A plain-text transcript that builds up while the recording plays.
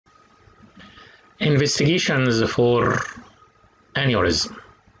Investigations for aneurysm.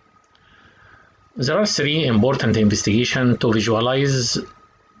 There are three important investigations to visualize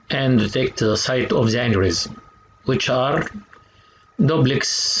and detect the site of the aneurysm, which are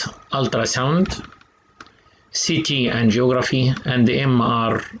duplex ultrasound, CT angiography, and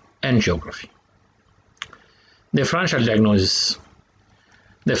MR angiography. Differential diagnosis.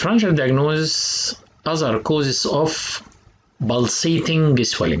 Differential diagnosis, other causes of pulsating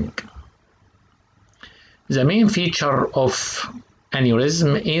swelling. The main feature of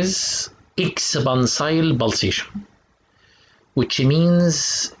aneurysm is expansile pulsation, which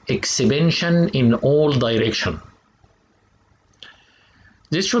means expansion in all directions.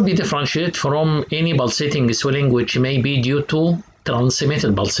 This should be differentiated from any pulsating swelling which may be due to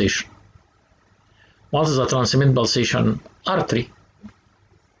transmitted pulsation. What is the transmitted pulsation? Artery,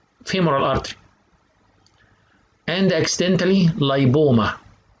 femoral artery, and accidentally lipoma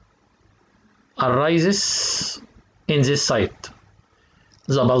arises in this site.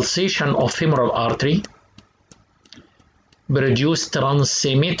 The pulsation of femoral artery produces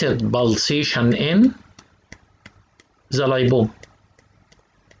transmitted pulsation in the lipoma,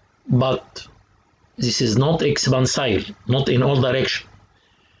 but this is not expansile, not in all directions.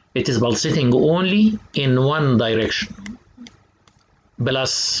 It is pulsating only in one direction.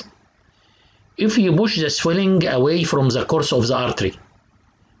 Plus, if you push the swelling away from the course of the artery,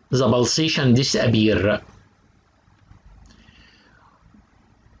 the pulsation disappears.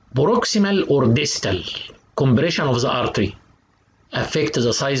 Proximal or distal compression of the artery affect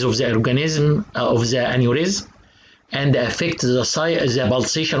the size of the organism of the aneurysm and affect the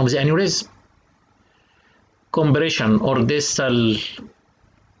pulsation of the aneurysm. Compression or distally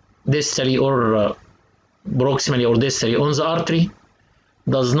or proximally or distally on the artery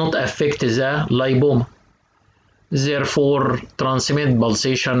does not affect the lipoma. Therefore, transmitted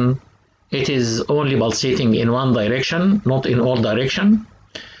pulsation, it is only pulsating in one direction, not in all directions.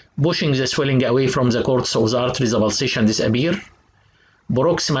 Pushing the swelling away from the course of the artery, the pulsation disappears.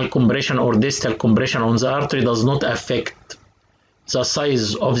 Proximal compression or distal compression on the artery does not affect the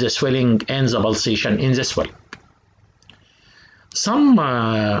size of the swelling and the pulsation in the swelling. Some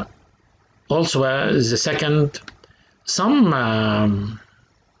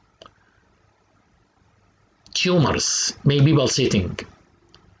tumors may be pulsating.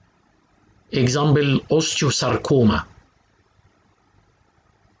 Example, osteosarcoma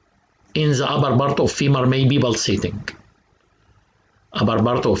in the upper part of femur may be pulsating. Upper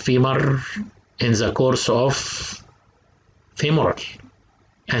part of femur in the course of femoral,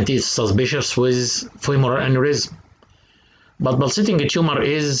 and is suspicious with femoral aneurysm. But pulsating tumor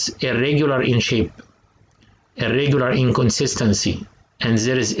is irregular in shape, irregular in consistency, and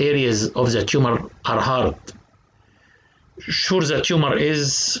there is areas of the tumor are hard. Sure, the tumor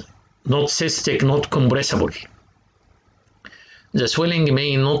is not cystic, not compressible. The swelling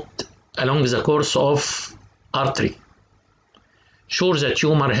may not along the course of artery. Sure, the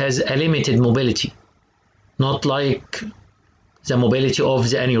tumor has a limited mobility, not like the mobility of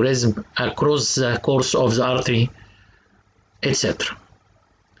the aneurysm across the course of the artery, etc.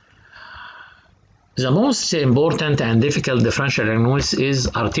 The most important and difficult differential diagnosis is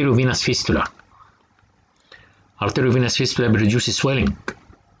arteriovenous fistula. Arteriovenous fistula produces swelling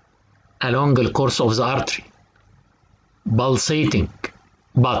along the course of the artery, pulsating,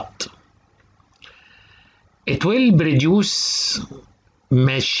 but it will produce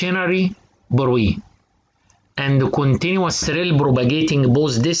machinery bruit and continuous thrill propagating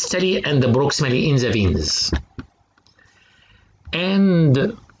both distally and proximally in the veins.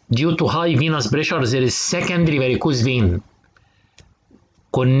 And due to high venous pressure, there is secondary varicose vein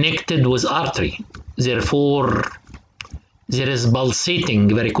connected with artery. Therefore, there is pulsating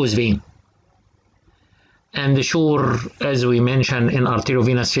varicose vein. And sure, as we mentioned in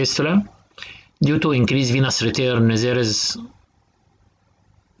arteriovenous fistula, due to increased venous return, there is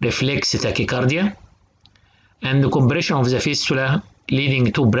reflex tachycardia and the compression of the fistula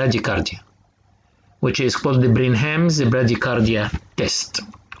leading to bradycardia, which is called the Brenham's bradycardia test.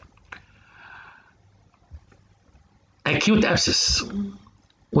 Acute abscess.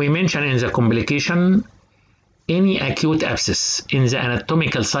 We mentioned in the complication, any acute abscess in the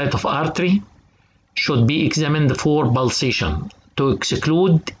anatomical site of artery should be examined for pulsation to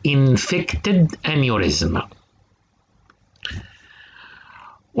exclude infected aneurysm.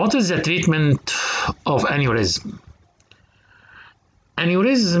 What is the treatment of aneurysm?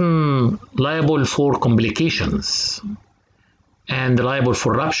 Aneurysm liable for complications and liable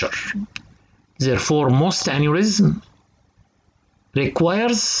for rupture. Therefore, most aneurysm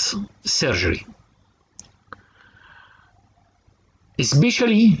requires surgery.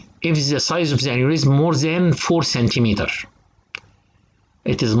 especially if the size of the aneurysm more than 4 cm.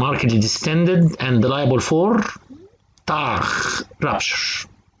 It is markedly distended and liable for rupture.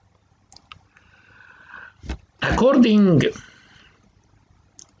 According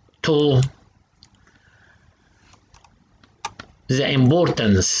to the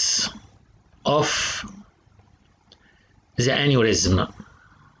importance of the aneurysm,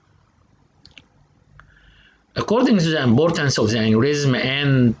 according to the importance of the aneurysm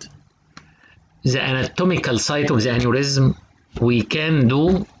and the anatomical site of the aneurysm, we can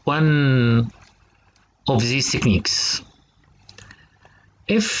do one of these techniques.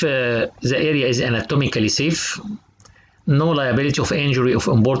 If the area is anatomically safe, no liability of injury of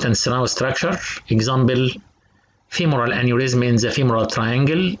important surround structure, example, femoral aneurysm in the femoral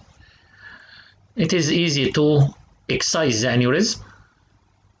triangle, it is easy to excise the aneurysm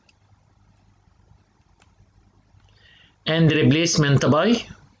and replacement by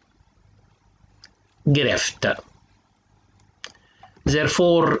graft.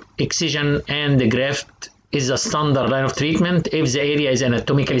 Therefore, excision and graft is the standard line of treatment if the area is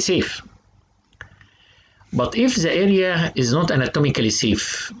anatomically safe. But if the area is not anatomically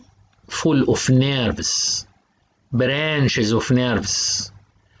safe, full of nerves, branches of nerves,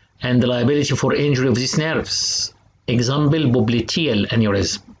 and liability for injury of these nerves, example, popliteal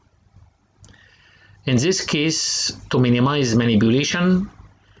aneurysm. In this case, to minimize manipulation,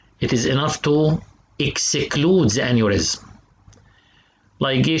 it is enough to exclude the aneurysm.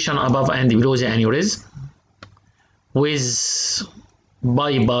 Ligation above and below the aneurysm with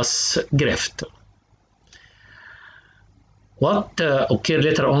bypass graft. What occurs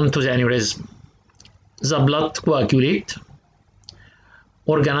later on to the aneurysm? The blood coagulate,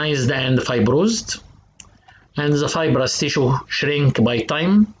 organized and fibrosed, and the fibrous tissue shrink by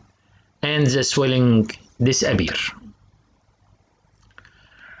time, and the swelling disappear.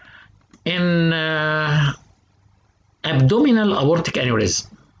 In abdominal aortic aneurysm,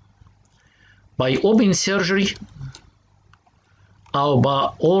 by open surgery or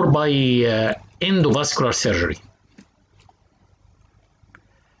by endovascular surgery,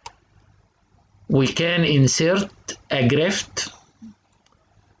 we can insert a graft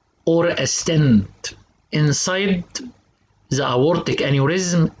or a stent inside the aortic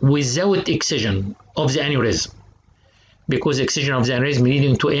aneurysm without excision of the aneurysm, because excision of the aneurysm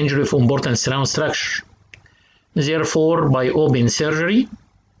leading to injury of important surround structure. Therefore, by open surgery,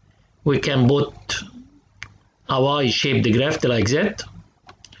 we can put a Y-shaped graft like that,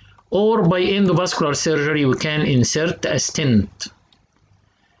 or by endovascular surgery, we can insert a stent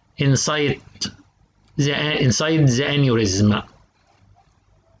inside the aneurysm.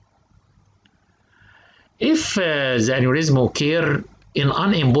 If the aneurysm occurs in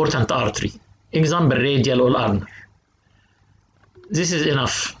unimportant artery, example radial or ulnar, this is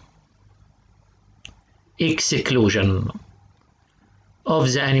enough. Exclusion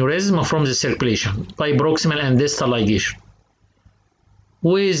of the aneurysm from the circulation by proximal and distal ligation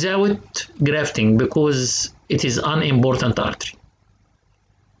without grafting, because it is unimportant artery.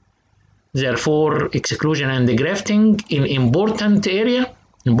 Therefore, exclusion and grafting in important area,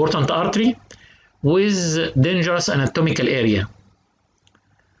 important artery with dangerous anatomical area.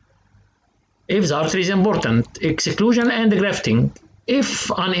 If the artery is important, exclusion and grafting. If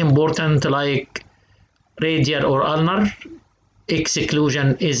unimportant like radial or ulnar,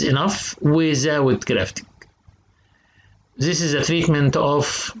 exclusion is enough without grafting. This is a treatment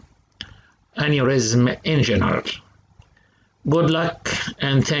of aneurysm in general. Good luck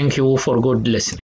and thank you for good listening.